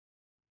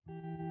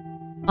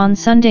On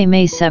Sunday,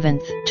 May 7,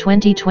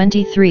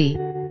 2023,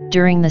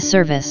 during the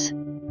service,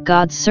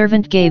 God's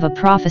servant gave a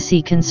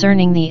prophecy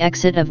concerning the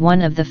exit of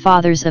one of the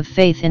fathers of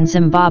faith in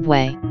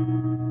Zimbabwe.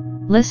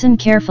 Listen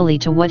carefully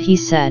to what he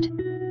said.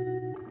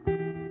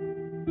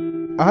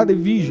 I had a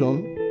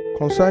vision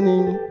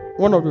concerning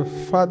one of the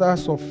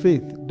fathers of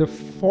faith, the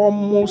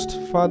foremost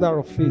father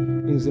of faith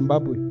in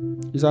Zimbabwe.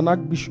 He's an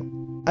archbishop.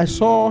 I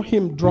saw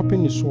him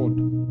dropping his sword.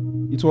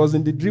 It was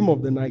in the dream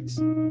of the night.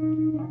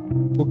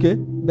 Okay?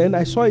 Then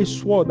I saw a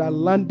sword that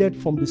landed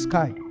from the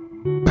sky.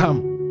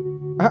 Bam!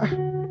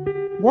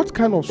 What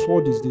kind of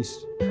sword is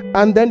this?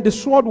 And then the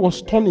sword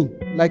was turning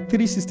like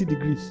 360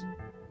 degrees.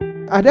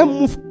 I then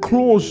moved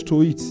close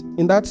to it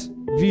in that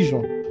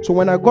vision. So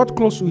when I got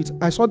close to it,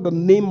 I saw the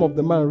name of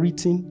the man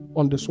written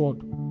on the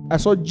sword. I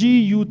saw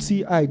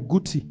Guti,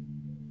 guti.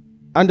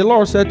 And the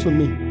Lord said to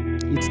me,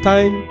 it's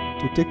time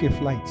to take a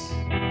flight.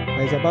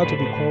 I is about to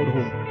be called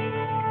home.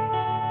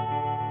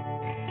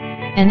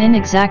 And in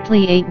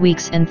exactly 8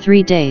 weeks and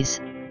 3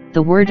 days,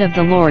 the word of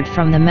the Lord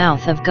from the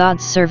mouth of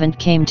God's servant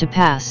came to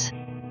pass.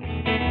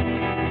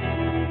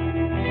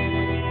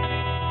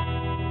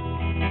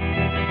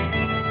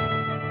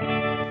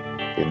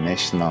 The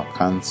national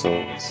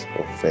councils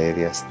of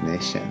various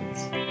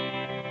nations,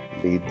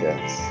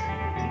 leaders,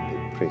 and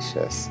the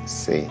precious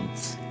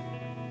saints.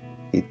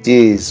 It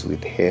is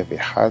with heavy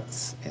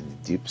hearts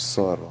and deep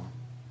sorrow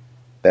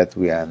that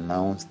we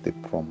announce the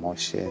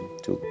promotion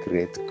to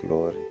great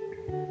glory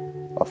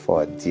of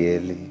our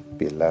dearly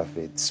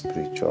beloved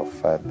spiritual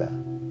father,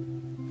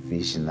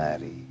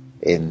 visionary,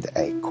 and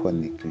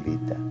iconic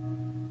leader,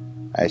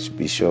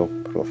 Archbishop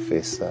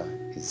Professor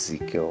Elisha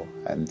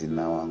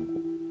Oyelade,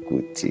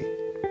 Guti.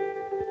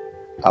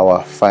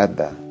 Our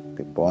father,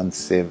 the born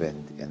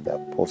servant and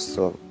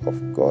apostle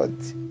of God,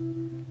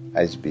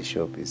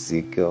 Archbishop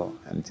Elisha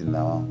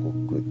Oyelade,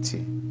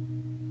 Guti,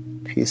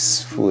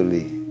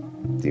 peacefully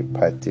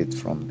departed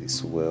from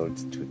this world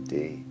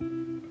today,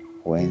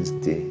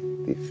 Wednesday,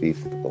 the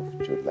 5th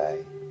of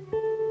July,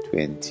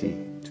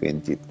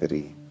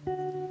 2023.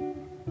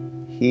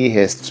 He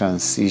has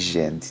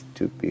transitioned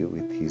to be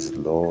with his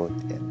Lord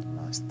and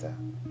Master,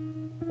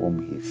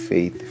 whom he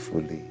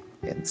faithfully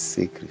and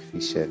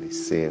sacrificially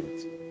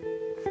served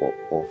for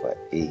over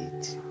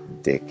 8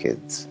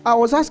 decades. I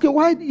was asking,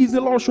 why is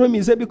the Lord showing me?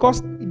 He said,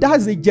 because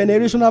that's a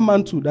generational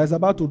mantle that's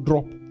about to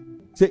drop.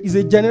 It's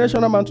a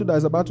generational mantle that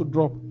is about to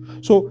drop.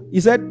 So he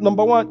said,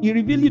 number one, he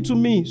revealed it to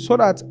me so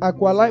that I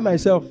could align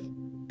myself.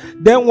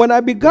 Then when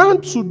I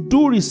began to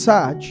do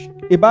research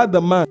about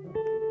the man,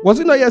 was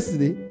it not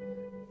yesterday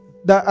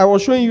that I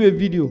was showing you a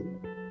video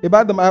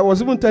about the man? I was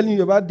even telling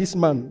you about this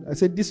man. I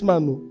said, this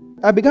man, no.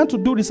 I began to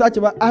do research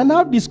about, I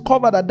now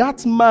discovered that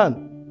that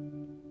man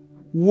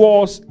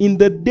was in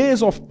the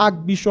days of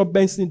Archbishop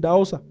Benson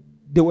Daosa.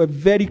 They were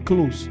very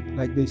close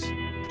like this.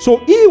 So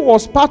he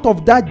was part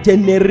of that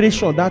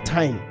generation, that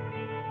time.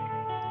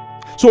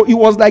 So he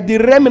was like the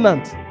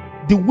remnant,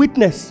 the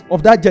witness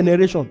of that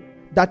generation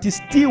that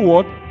is still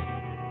what?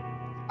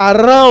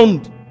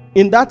 Around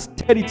in that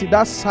territory,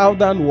 that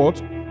southern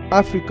what?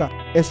 Africa,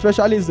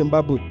 especially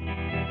Zimbabwe.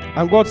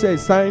 And God said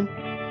it's time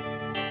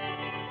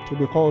to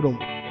be called home.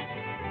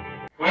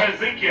 Well,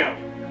 Ezekiel,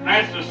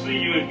 nice to see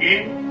you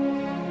again.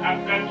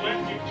 After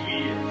 22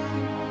 years,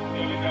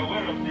 you're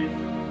aware of this.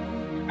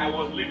 I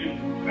was living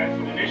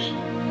transformation.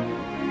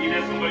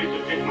 Needed somebody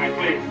to take my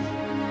place.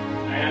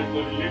 I had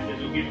got a letter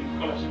to give him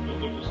scholarship to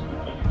go to school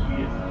 22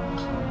 years.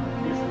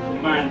 This is the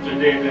man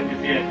today that is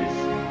here this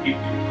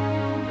evening.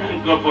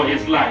 Thank God for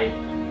his life.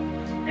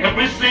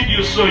 Every seed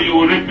you sow, you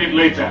will reap it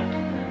later.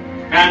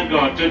 Thank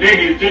God.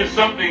 Today he's doing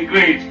something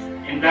great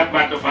in that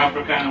part of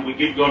Africa, and we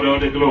give God all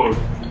the glory.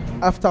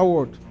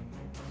 Afterward,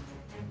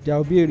 there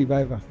will be a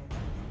revival.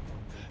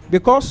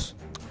 Because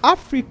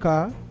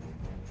Africa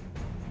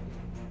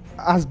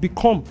has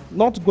become,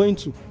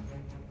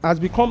 has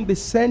become the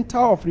center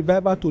of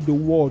revival to the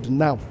world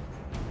now,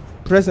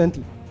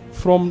 presently.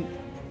 From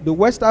the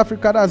West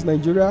Africa, that's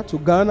Nigeria, to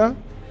Ghana,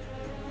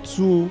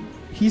 to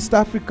East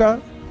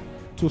Africa,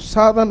 to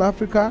Southern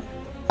Africa,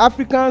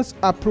 Africans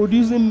are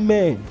producing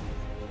men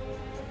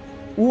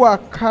who are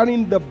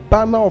carrying the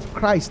banner of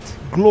Christ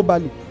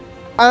globally.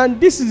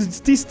 And this is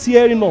still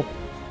steering up.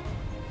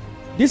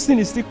 This thing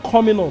is still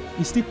coming up.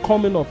 It's still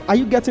coming up. Are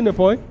you getting the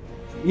point?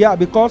 Yeah,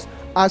 because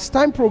as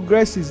time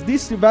progresses,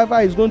 this revival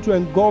is going to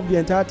engulf the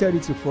entire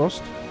territory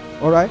first.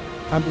 All right?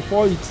 And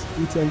before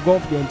it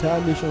engulfs the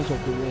entire nations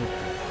of the world.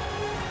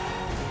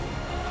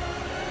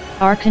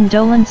 Our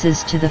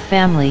condolences to the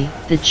family,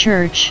 the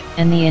church,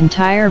 and the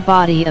entire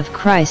body of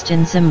Christ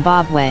in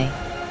Zimbabwe.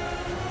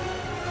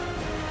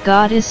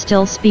 God is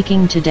still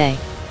speaking today.